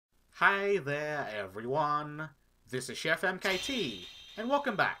Hey there everyone, this is ChefMKT, and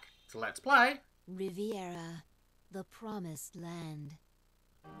welcome back to Let's Play Riviera, the promised land.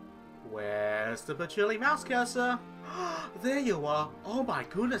 Where's the patchouli mouse cursor? There you are! Oh my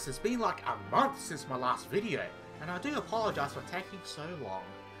goodness, it's been like a month since my last video, and I do apologise for taking so long.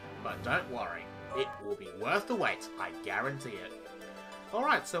 But don't worry, it will be worth the wait, I guarantee it.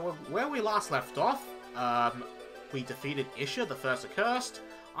 Alright, so where we last left off, we defeated Isha, the first accursed.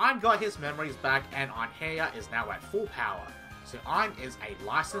 Ein got his memories back, and Einherja is now at full power. So Ein is a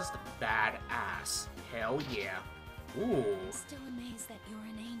licensed badass. Hell yeah. Ooh. Still amazed that you're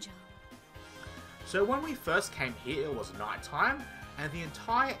an angel. So when we first came here, it was nighttime, and the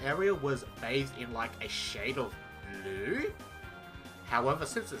entire area was bathed in like a shade of blue. However,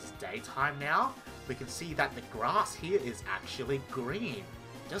 since it's daytime now, we can see that the grass here is actually green,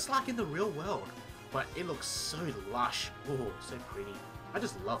 just like in the real world. But it looks so lush. Ooh, so pretty. I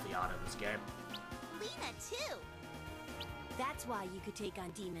just love the art of this game. Lena, too! That's why you could take on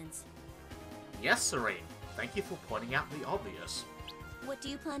demons. Yes, Serene. Thank you for pointing out the obvious. What do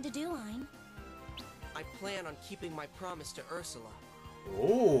you plan to do, Ein? I plan on keeping my promise to Ursula.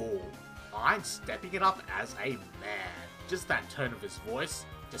 Ooh, I'm stepping it up as a man. Just that tone of his voice,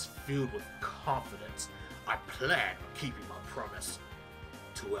 just filled with confidence. I plan on keeping my promise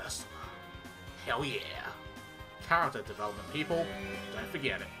to Ursula. Hell yeah. Character development, people. Don't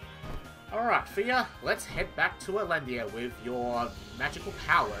forget it. Alright, Fia, let's head back to Elendia with your magical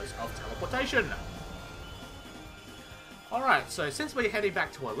powers of teleportation. Alright, so since we're heading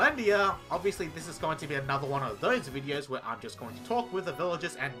back to Elendia, obviously this is going to be another one of those videos where I'm just going to talk with the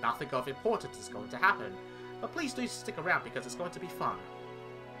villagers and nothing of importance is going to happen. But please do stick around because it's going to be fun.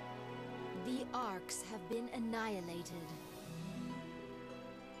 The Arcs have been annihilated.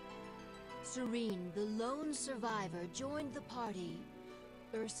 Serene, the lone survivor, joined the party.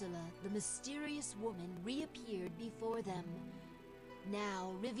 Ursula, the mysterious woman, reappeared before them.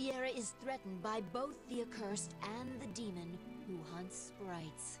 Now, Riviera is threatened by both the accursed and the demon who hunts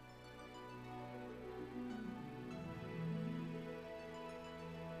sprites.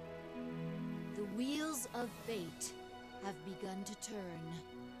 The wheels of fate have begun to turn,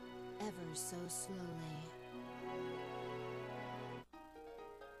 ever so slowly.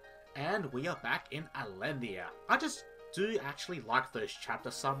 And we are back in Elendia. I just do actually like those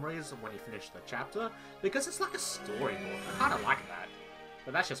chapter summaries when you finish the chapter, because it's like a storybook. I kind of like that.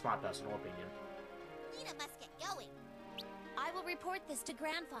 But that's just my personal opinion. Lena must get going. I will report this to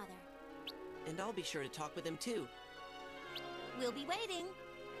Grandfather. And I'll be sure to talk with him too. We'll be waiting.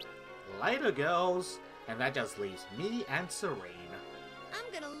 Later, girls. And that just leaves me and Serene.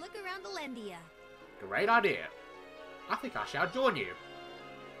 I'm gonna look around Elendia. Great idea. I think I shall join you.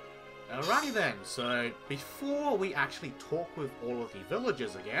 Alrighty then, so before we actually talk with all of the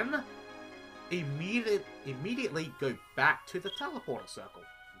villagers again, immediately go back to the teleporter circle.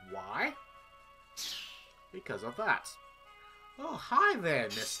 Why? Because of that. Oh, hi there,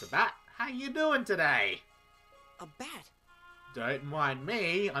 Mr. Bat. How you doing today? A bat? Don't mind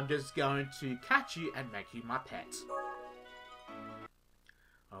me, I'm just going to catch you and make you my pet.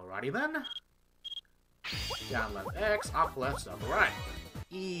 Alrighty then. Down left X, up left, up right.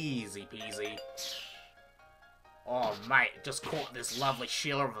 Easy peasy. Oh mate, just caught this lovely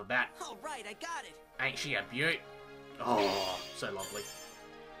Sheila of a bat. Alright, I got it! Ain't she a beaut? Oh, so lovely.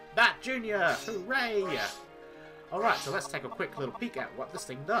 Bat Junior! Hooray! Alright, so let's take a quick little peek at what this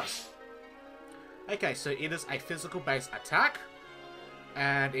thing does. Okay, so it is a physical based attack,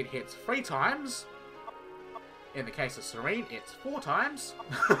 and it hits 3 times. In the case of Serene, it's 4 times.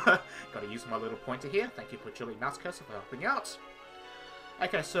 Gotta use my little pointer here. Thank you, Patchouli Mouse Cursor, for helping out.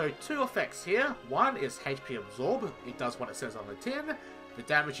 Okay, so 2 effects here. One is HP Absorb. It does what it says on the tin. The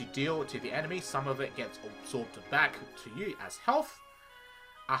damage you deal to the enemy, some of it gets absorbed back to you as health.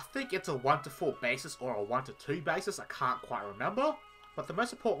 I think it's a 1 to 4 basis or a 1 to 2 basis. I can't quite remember. But the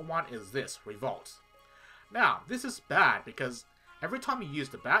most important one is this, Revolt. Now, this is bad because every time you use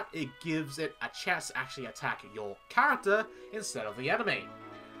the bat, it gives it a chance to actually attack your character instead of the enemy.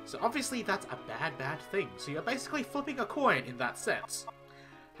 So obviously that's a bad thing. So you're basically flipping a coin in that sense.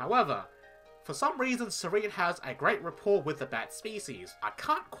 However, for some reason Serene has a great rapport with the bat species. I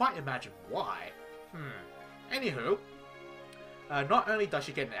can't quite imagine why. Anywho, not only does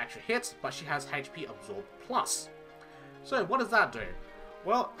she get an extra hit, but she has HP Absorb Plus. So what does that do?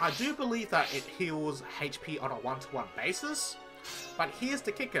 Well, I do believe that it heals HP on a 1-to-1 basis, but here's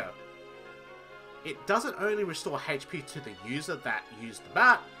the kicker. It doesn't only restore HP to the user that used the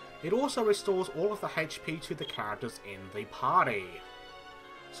bat, it also restores all of the HP to the characters in the party.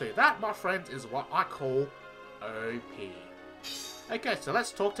 So that, my friends, is what I call OP. Okay, so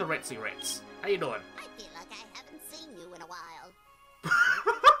let's talk to Ritzy Ritz. How you doing? I feel like I haven't seen you in a while.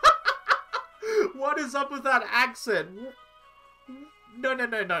 What is up with that accent?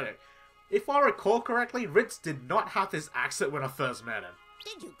 No. If I recall correctly, Ritz did not have this accent when I first met him.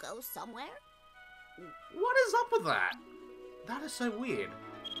 Did you go somewhere? What is up with that? That is so weird.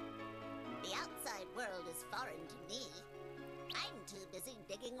 The outside world is foreign to me. I'm too busy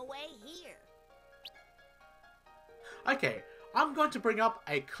digging away here. Okay, I'm going to bring up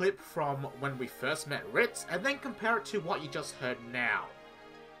a clip from when we first met Ritz, and then compare it to what you just heard now.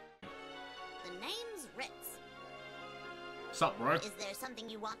 The name's Ritz. Sup, bro? Is there something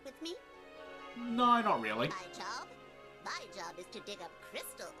you want with me? No, not really. My job? My job is to dig up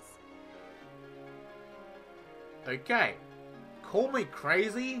crystals. Okay, call me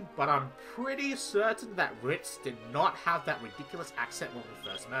crazy, but I'm pretty certain that Ritz did not have that ridiculous accent when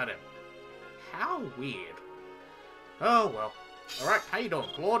we first met him. How weird. Oh well. Alright, how you doing,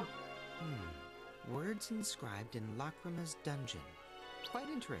 Claude? Words inscribed in Lacrima's dungeon. Quite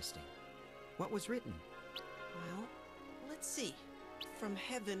interesting. What was written? Well, let's see. From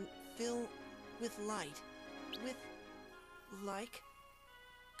heaven, fill with light. With like.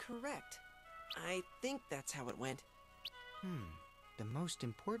 Correct. I think that's how it went. The most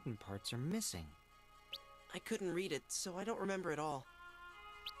important parts are missing. I couldn't read it, so I don't remember it all.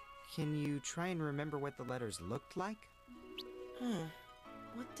 Can you try and remember what the letters looked like?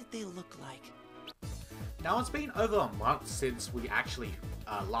 What did they look like? Now, it's been over a month since we actually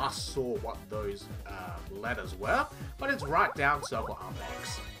last saw what those letters were, but it's right down Circle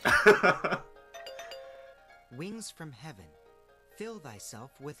Armex. Wings from heaven, fill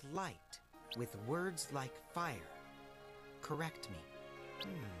thyself with light, with words like fire. Correct me.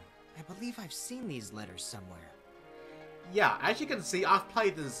 I believe I've seen these letters somewhere. Yeah, as you can see, I've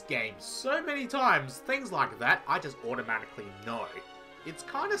played this game so many times, things like that I just automatically know. It's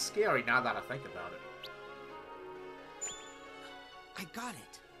kind of scary now that I think about it. I got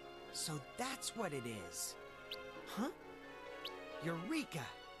it. So that's what it is. Huh? Eureka!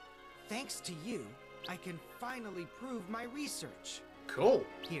 Thanks to you, I can finally prove my research. Cool.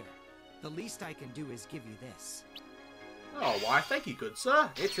 Here, the least I can do is give you this. Oh, why, thank you, good sir.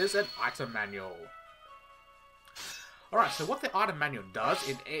 It is an item manual. Alright, so what the item manual does,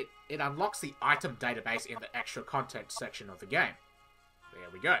 it unlocks the item database in the extra content section of the game. There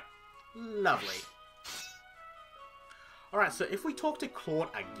we go. Lovely. Alright, so if we talk to Claude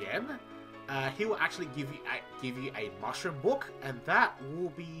again, he will actually give you a mushroom book, and that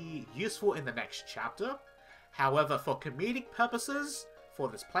will be useful in the next chapter. However, for comedic purposes, for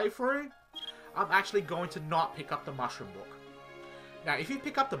this playthrough, I'm actually going to not pick up the mushroom book. Now, if you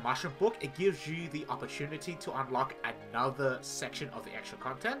pick up the mushroom book, it gives you the opportunity to unlock another section of the extra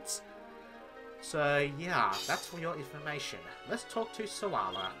contents. So, yeah, that's for your information. Let's talk to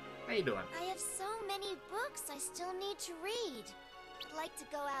Soala. How you doing? I have so many books I still need to read. I'd like to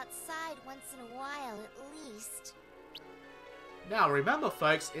go outside once in a while at least. Now, remember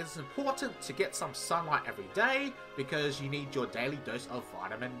folks, it's important to get some sunlight every day because you need your daily dose of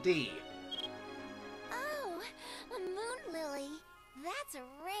vitamin D. Oh, a moon lily. That's a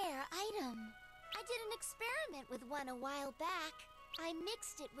rare item. I did an experiment with one a while back. I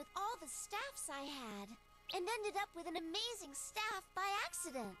mixed it with all the staffs I had, and ended up with an amazing staff by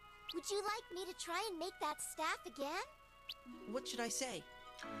accident. Would you like me to try and make that staff again? What should I say?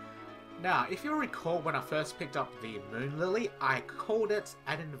 Now, if you recall when I first picked up the moon lily, I called it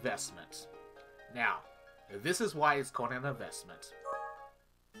an investment. Now, this is why it's called an investment.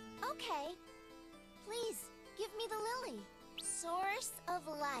 Okay. Please, give me the lily. Source of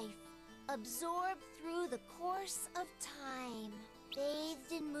life, absorbed through the course of time,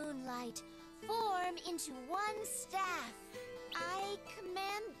 bathed in moonlight, form into one staff. I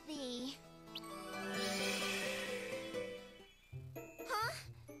command thee. Huh?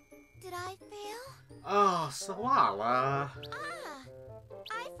 Did I fail? Oh, Soala. Ah,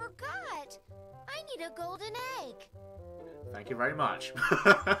 I forgot. I need a golden egg. Thank you very much.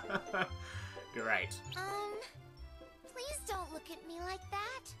 Great. Please don't look at me like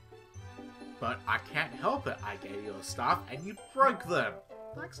that. But I can't help it. I gave you a staff and you broke them.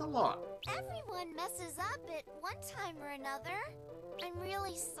 Thanks a lot. Everyone messes up at one time or another. I'm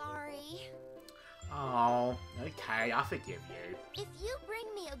really sorry. Oh, okay, I forgive you. If you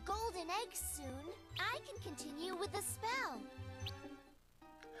bring me a golden egg soon, I can continue with the spell.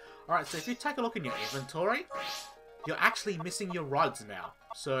 Alright, so if you take a look in your inventory, you're actually missing your rods now.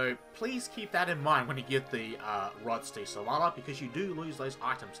 So please keep that in mind when you give the rods to Soala, because you do lose those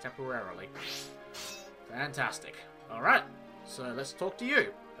items temporarily. Fantastic. Alright, so let's talk to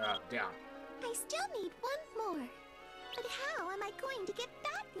you. Down. I still need one more. But how am I going to get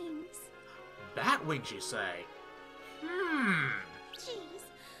bat wings? Bat wings, you say? Jeez,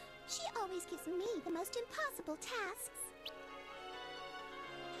 she always gives me the most impossible tasks.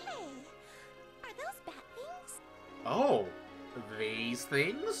 Hey, are those bat wings? Oh, these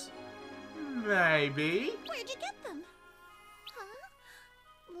things? Maybe. Where'd you get them? Huh?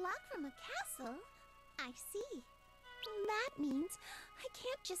 Locked from a castle? I see. That means I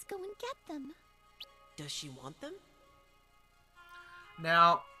can't just go and get them. Does she want them?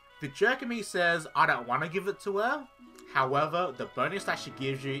 Now, the Jerkamy says I don't want to give it to her. However, the bonus that she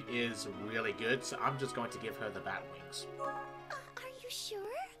gives you is really good, so I'm just going to give her the bat wings. Are you sure?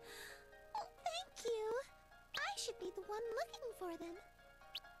 Oh, thank you. I should be the one looking for them.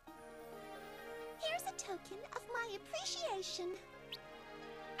 Here's a token of my appreciation.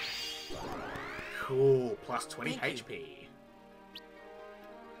 Cool, plus 20 Thank you. HP.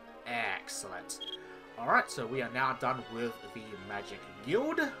 Excellent. Alright, so we are now done with the Magic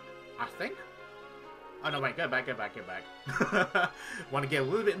Guild, I think. Oh no, wait, go back. Want to get a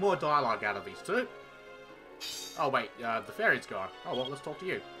little bit more dialogue out of these two. Oh wait, the fairy's gone. Oh well, let's talk to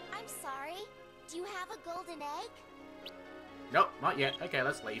you. I'm sorry. Do you have a golden egg? Nope, not yet. Okay,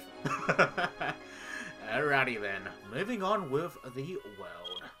 let's leave. Alrighty then, moving on with the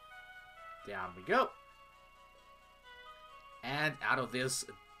world. Down we go. And out of this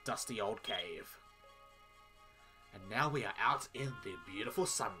dusty old cave. And now we are out in the beautiful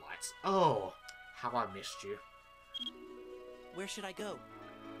sunlight. Oh, how I missed you. Where should I go?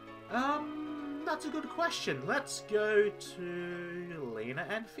 That's a good question. Let's go to Lena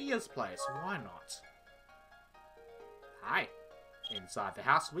and Fia's place. Why not? Hi. Inside the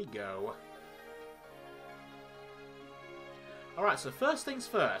house we go. Alright, so first things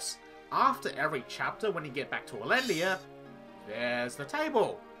first. After every chapter, when you get back to Elendia, there's the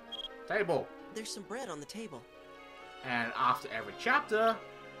table. There's some bread on the table. And after every chapter,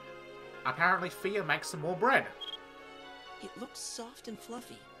 apparently Fia makes some more bread. It looks soft and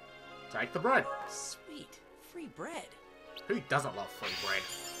fluffy. Take the bread. Sweet. Free bread. Who doesn't love free bread?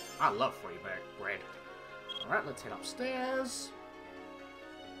 I love free bread. Alright, let's head upstairs.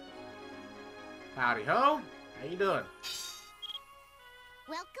 Howdy ho. How you doing?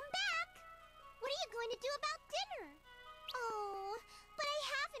 Welcome back. What are you going to do about dinner? Oh, but I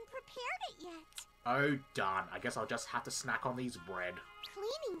haven't prepared it yet. Oh, darn. I guess I'll just have to snack on these bread.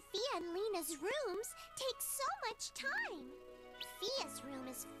 Cleaning Fia and Lena's rooms takes so much time. Fia's room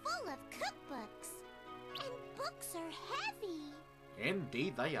is full of cookbooks. And books are heavy.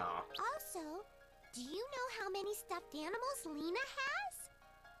 Indeed they are. Also, do you know how many stuffed animals Lena has?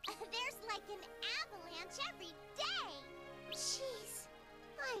 There's like an avalanche every day. Jeez,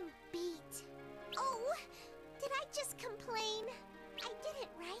 I'm beat. Oh, did I just complain? I did it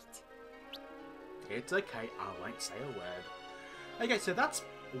right. It's okay, I won't say a word. Okay, so that's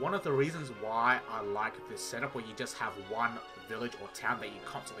one of the reasons why I like this setup where you just have one village or town that you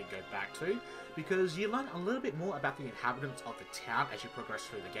constantly go back to, because you learn a little bit more about the inhabitants of the town as you progress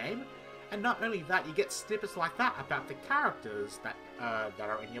through the game, and not only that, you get snippets like that about the characters that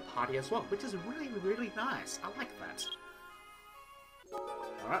are in your party as well, which is really, really nice. I like that.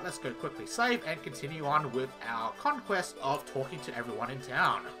 Alright, let's go quickly save and continue on with our conquest of talking to everyone in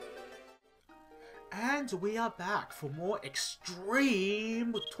town. And we are back for more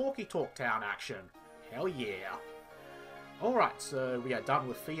extreme Talky Talk Town action. Hell yeah. Alright, so we are done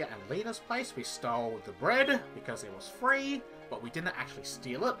with Fia and Lena's place. We stole the bread because it was free, but we didn't actually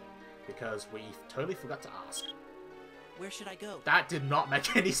steal it because we totally forgot to ask. Where should I go? That did not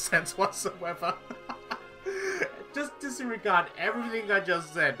make any sense whatsoever. Just disregard everything I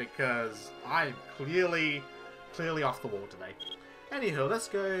just said because I'm clearly off the wall today. Anywho, let's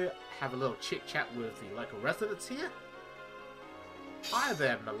go have a little chit-chat with the local residents here. Hi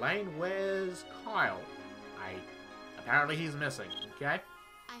there, Melaine. Where's Kyle? Apparently he's missing, okay?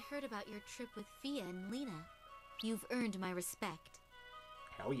 I heard about your trip with Fia and Lena. You've earned my respect.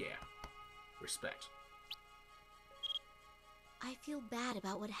 Hell yeah. Respect. I feel bad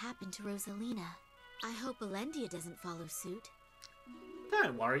about what happened to Rosalina. I hope Elendia doesn't follow suit.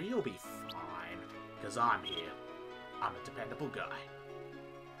 Don't worry, you'll be fine. Because I'm here. I'm a dependable guy.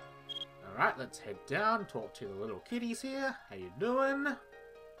 Alright, let's head down, talk to the little kitties here. How you doing?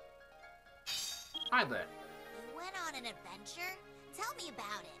 Hi there. You went on an adventure? Tell me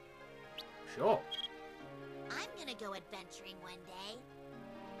about it. Sure. I'm gonna go adventuring one day.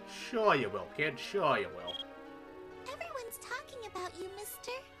 Sure you will, kid. Sure you will. Everyone's talking about you,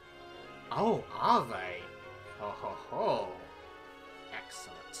 mister. Oh, are they? Ho ho ho.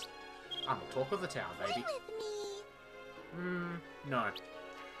 Excellent. I'm the talk of the town, baby. Play with me. No.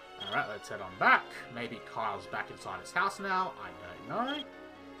 Alright, let's head on back. Maybe Kyle's back inside his house now. I don't know.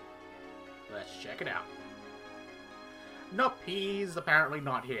 Let's check it out. Nope, he's apparently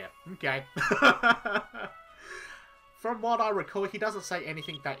not here. Okay. From what I recall, he doesn't say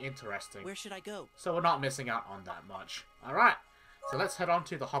anything that interesting. Where should I go? So we're not missing out on that much. Alright, so let's head on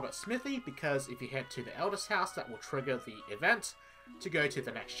to the Hobbit Smithy, because if you head to the Elder's house, that will trigger the event to go to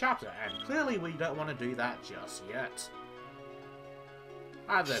the next chapter, and clearly we don't want to do that just yet.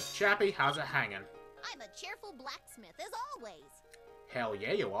 Hi there, chappy, how's it hanging? I'm a cheerful blacksmith, as always. Hell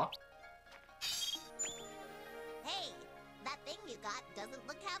yeah, you are. Hey, that thing you got doesn't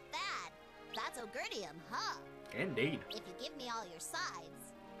look half bad. That's Ogurdium, huh? Indeed. If you give me all your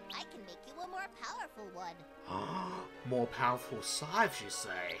scythes, I can make you a more powerful one. More powerful scythes, you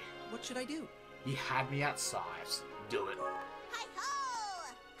say? What should I do? You had me at scythes. Do it.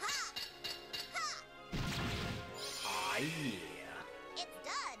 Hi-ho! Ha! Ha! Ah, yeah. It's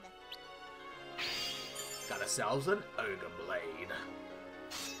done. Got ourselves an ogre blade.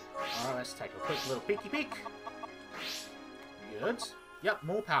 Alright, let's take a quick little peeky peek. Good. Yep,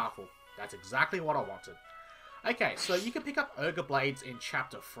 more powerful. That's exactly what I wanted. Okay, so you can pick up ogre blades in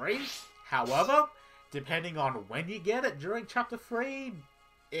Chapter 3. However, depending on when you get it during Chapter 3,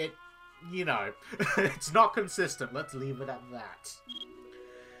 it, you know, it's not consistent. Let's leave it at that.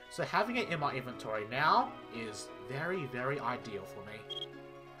 So having it in my inventory now is very, very ideal for me.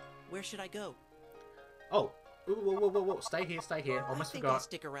 Where should I go? Oh, whoa. Stay here, stay here. Almost I think I'll forgot.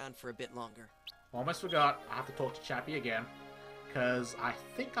 stick around for a bit longer. Almost forgot. I have to talk to Chappie again. Because I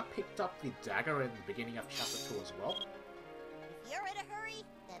think I picked up the dagger in the beginning of Chapter 2 as well. If you're in a hurry,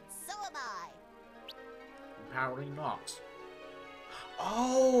 then so am I. Apparently not.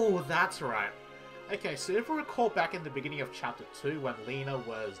 Oh, that's right. Okay, so if we recall back in the beginning of Chapter 2 when Lena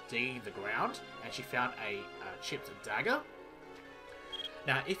was digging the ground and she found a chipped dagger.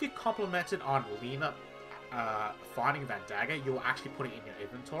 Now, if you complimented on Lena finding that dagger, you will actually put it in your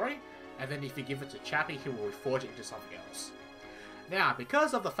inventory. And then if you give it to Chappie, he will reforge it into something else. Now,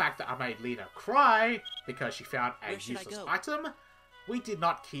 because of the fact that I made Lena cry because she found a useless item, we did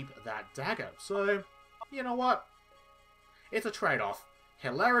not keep that dagger. So, you know what? It's a trade-off.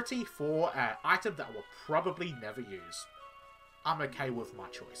 Hilarity for an item that we'll probably never use. I'm okay with my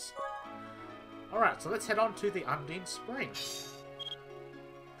choice. Alright, so let's head on to the Undine Spring.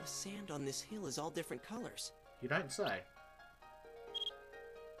 The sand on this hill is all different colors. You don't say.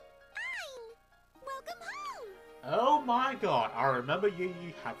 Welcome home. Oh my god, I remember you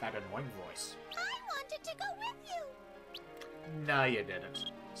had that annoying voice. I wanted to go with you. No, you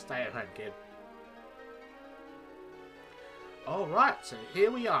didn't. Stay at home, kid. Alright, so here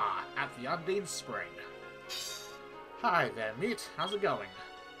we are at the Undine Spring. Hi there, mate. How's it going?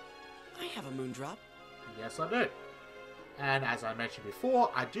 I have a moondrop. Yes, I do. And as I mentioned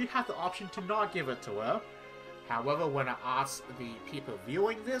before, I do have the option to not give it to her. However, when I asked the people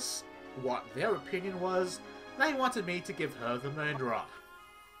viewing this what their opinion was, they wanted me to give her the moondrop.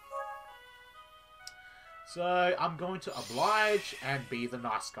 So I'm going to oblige and be the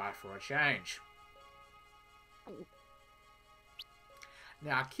nice guy for a change.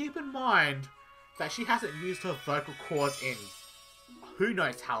 Now keep in mind that she hasn't used her vocal cords in who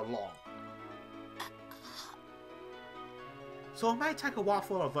knows how long. So it may take a while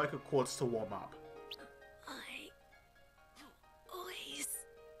for her vocal cords to warm up. I always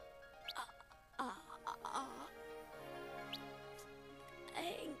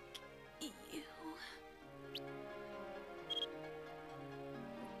thank you.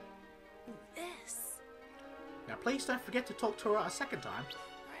 This Now please don't forget to talk to her a second time,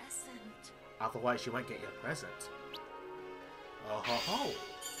 present. otherwise you won't get your present. Oh ho ho!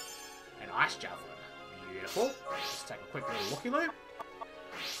 An ice javelin. Beautiful. Let's take a quick little looky-loo.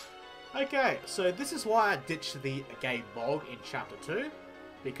 Okay, so this is why I ditched the game bog in Chapter 2,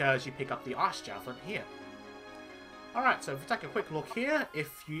 because you pick up the ice javelin here. Alright, so if we take a quick look here,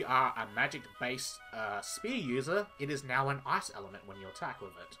 if you are a magic-based spear user, it is now an ice element when you attack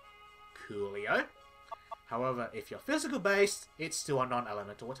with it. Coolio. However, if you're physical-based, it's still a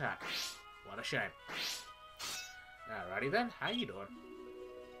non-elemental attack. What a shame. Alrighty then, how you doing?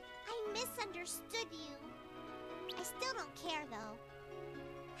 I misunderstood you. I still don't care, though.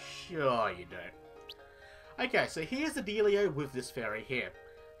 Sure you don't. Okay, so here's the dealio with this fairy here.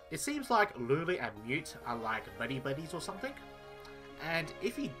 It seems like Lulu and Mute are like buddy-buddies or something. And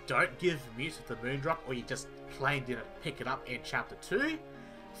if you don't give Mute the moondrop, or you just plain didn't pick it up in Chapter 2,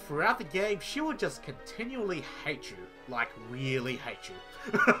 throughout the game she will just continually hate you. Like, really hate you.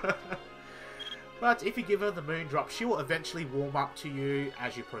 But if you give her the moondrop, she will eventually warm up to you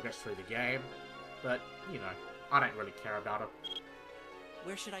as you progress through the game. But, you know, I don't really care about her.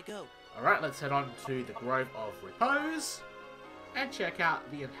 Where should I go? Alright, let's head on to the Grove of Repose and check out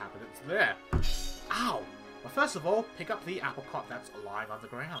the inhabitants there. Ow! Well, first of all, pick up the apricot that's lying on the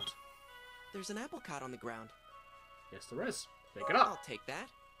ground. There's an apricot on the ground. Yes, there is. Pick it up. I'll take that.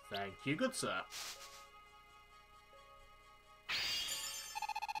 Thank you, good sir.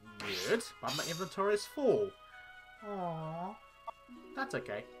 Good, but my inventory is full. Aww. That's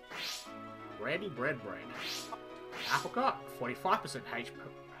okay. Bready bread. Apricot, 45%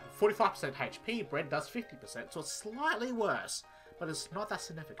 HP. Bread does 50%, so it's slightly worse, but it's not that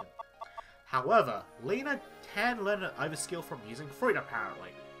significant. However, Lena can learn an overskill from using fruit,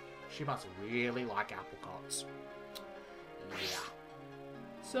 apparently. She must really like apricots. Yeah.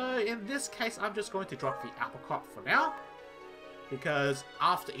 So, in this case, I'm just going to drop the apricot for now, because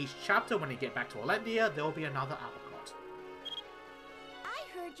after each chapter, when you get back to Elendia, there will be another apricot.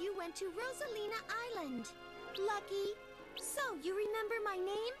 I heard you went to Rosalina Island. Lucky. So, you remember my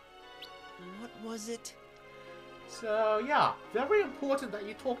name? What was it? So, yeah, very important that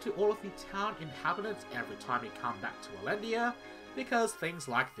you talk to all of the town inhabitants every time you come back to Elendia, because things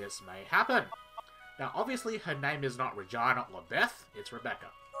like this may happen. Now, obviously, her name is not Regina or Beth, it's Rebecca.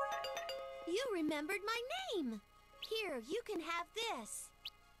 You remembered my name. Here, you can have this.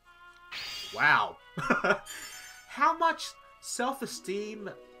 Wow. How much self-esteem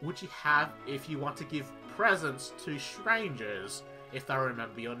would you have if you want to give presents to strangers if they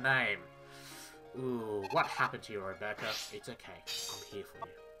remember your name? Ooh, what happened to you, Rebecca? It's okay. I'm here for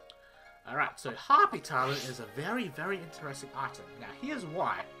you. Alright, so Harpy Talent is a very, very interesting item. Now, here's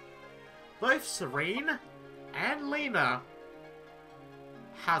why. Both Serene and Lena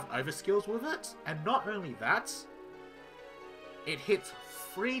have overskills with it, and not only that, it hits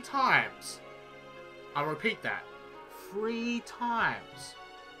 3 times. I'll repeat that. 3 times.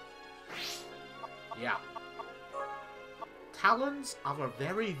 Yeah. Talons are a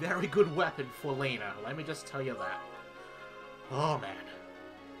very, very good weapon for Lena. Let me just tell you that. Oh, man.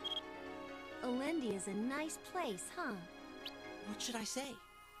 Elendia is a nice place, huh? What should I say?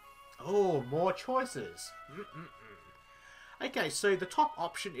 Oh, more choices. Okay, so the top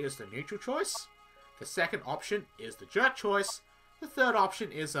option is the neutral choice. The second option is the jerk choice. The third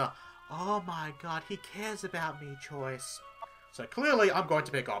option is a, oh my god, he cares about me choice. So clearly I'm going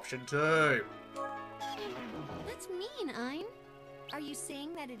to pick option 2. That's mean, Ein. Are you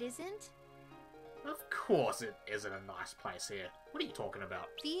saying that it isn't? Of course it isn't a nice place here. What are you talking about?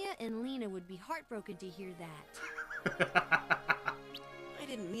 Thea and Lena would be heartbroken to hear that. I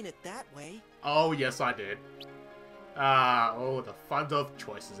didn't mean it that way. Oh, yes I did. Oh, the fun of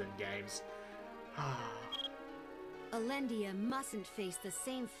choices in games. Elendia mustn't face the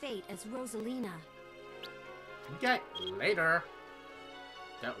same fate as Rosalina. Okay, later.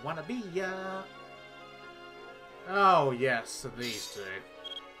 Don't wanna be ya. Oh, yes, these two.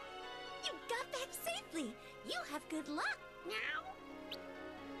 You got back safely. You have good luck now.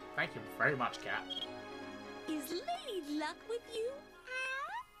 Thank you very much, Cat. Is Lady Luck with you?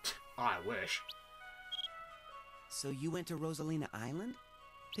 I wish. So you went to Rosalina Island?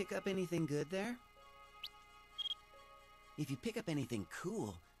 Pick up anything good there? If you pick up anything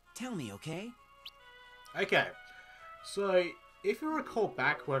cool, tell me, okay? Okay, so if you recall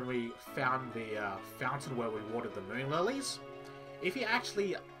back when we found the fountain where we watered the moon lilies, if you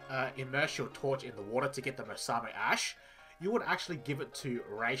actually immerse your torch in the water to get the Masame Ash, you would actually give it to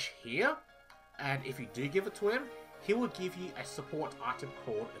Raish here, and if you do give it to him, he will give you a support item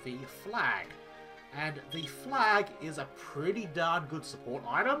called the Flag. And the Flag is a pretty darn good support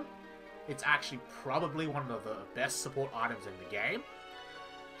item. It's actually probably one of the best support items in the game.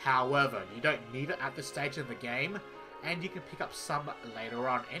 However, you don't need it at this stage in the game, and you can pick up some later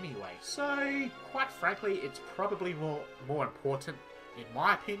on anyway. So, quite frankly, it's probably more important, in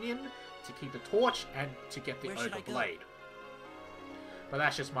my opinion, to keep the torch and to get the Ogre Blade. But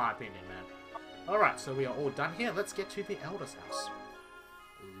that's just my opinion, man. Alright, so we are all done here. Let's get to the Elder's house.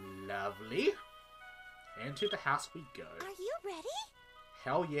 Lovely. Into the house we go. Are you ready?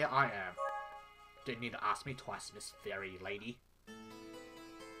 Hell yeah, I am. Don't need to ask me twice, Miss Fairy Lady.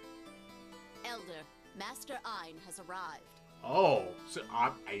 Elder, Master Ein has arrived. Oh, so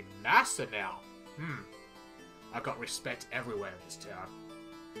I'm a master now. I got respect everywhere in this town.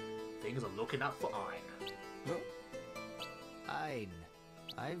 Things are looking up for Ein. Ein,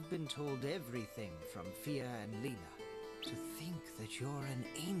 I've been told everything from Fia and Lena. To think that you're an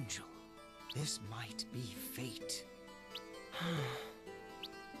angel. This might be fate.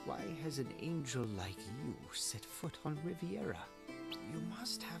 Why has an angel like you set foot on Riviera? You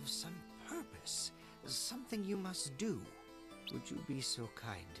must have some purpose, something you must do. Would you be so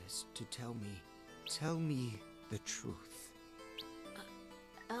kind as to tell me the truth?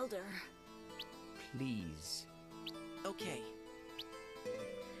 Elder. Please. Okay.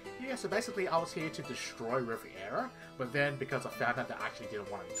 Yeah, so basically I was here to destroy Riviera, but then because I found out that I actually didn't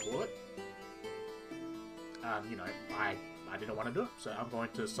want to do it, you know, I didn't want to do it, so I'm going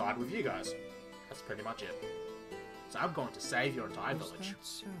to side with you guys. That's pretty much it. So I'm going to save your entire village. Is that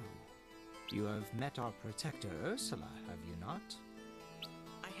so? You have met our protector Ursula, have you not?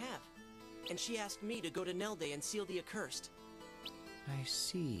 I have. And she asked me to go to Nelde and seal the accursed. I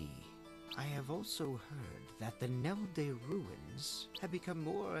see. I have also heard that the Nelde ruins have become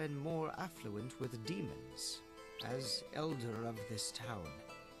more and more affluent with demons. As elder of this town,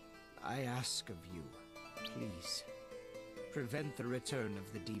 I ask of you, please, prevent the return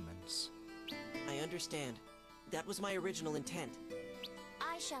of the demons. I understand. That was my original intent.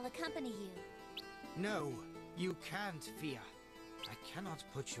 I shall accompany you. No, you can't, Fia. I cannot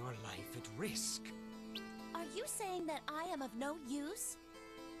put your life at risk. Are you saying that I am of no use?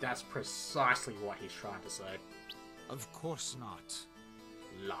 That's precisely what he's trying to say. Of course not.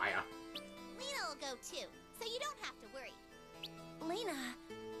 Liar. Lena will go too, so you don't have to worry. Lena...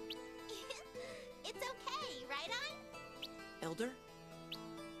 It's okay, right, Ein? Elder?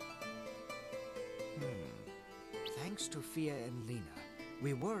 Thanks to Fia and Lena,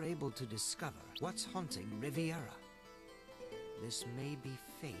 we were able to discover what's haunting Riviera. This may be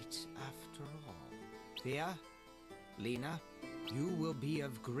fate after all. Fia, Lena, you will be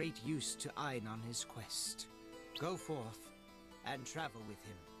of great use to Ein on his quest. Go forth and travel with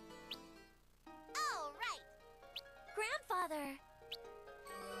him. All right. Grandfather!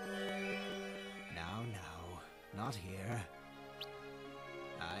 Now, not here.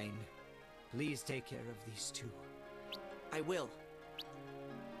 Ein, please take care of these two. I will.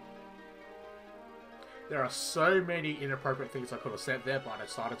 There are so many inappropriate things I could have said there, but I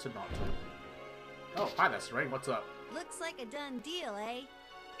decided to not to. Oh, hi there, Serene. What's up? Looks like a done deal, eh?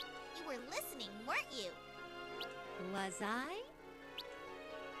 You were listening, weren't you? Was I?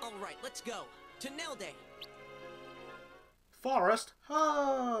 All right, let's go. To Nelde! Forest?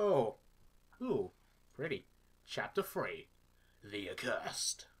 Oh! Ooh, pretty. Chapter 3. The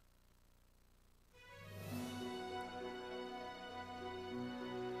Accursed.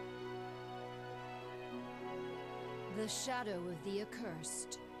 The shadow of the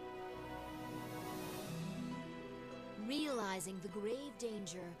accursed. Realizing the grave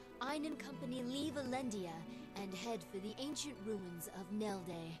danger, Ein and company leave Elendia and head for the ancient ruins of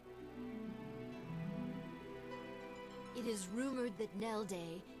Nelde. It is rumored that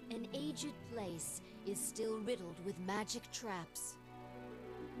Nelde, an aged place, is still riddled with magic traps.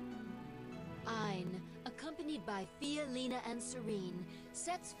 Ein, accompanied by Fia, Lena, and Serene,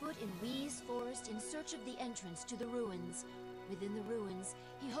 sets foot in Wee's forest in search of the entrance to the ruins. Within the ruins,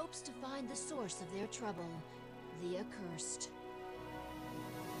 he hopes to find the source of their trouble, the Accursed.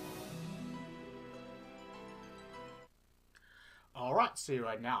 Alright, so you're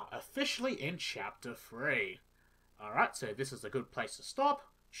right now officially in Chapter 3. Alright, so this is a good place to stop.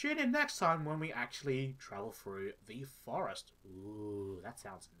 Tune in next time when we actually travel through the forest. Ooh, that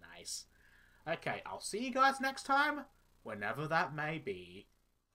sounds nice. Okay, I'll see you guys next time, whenever that may be.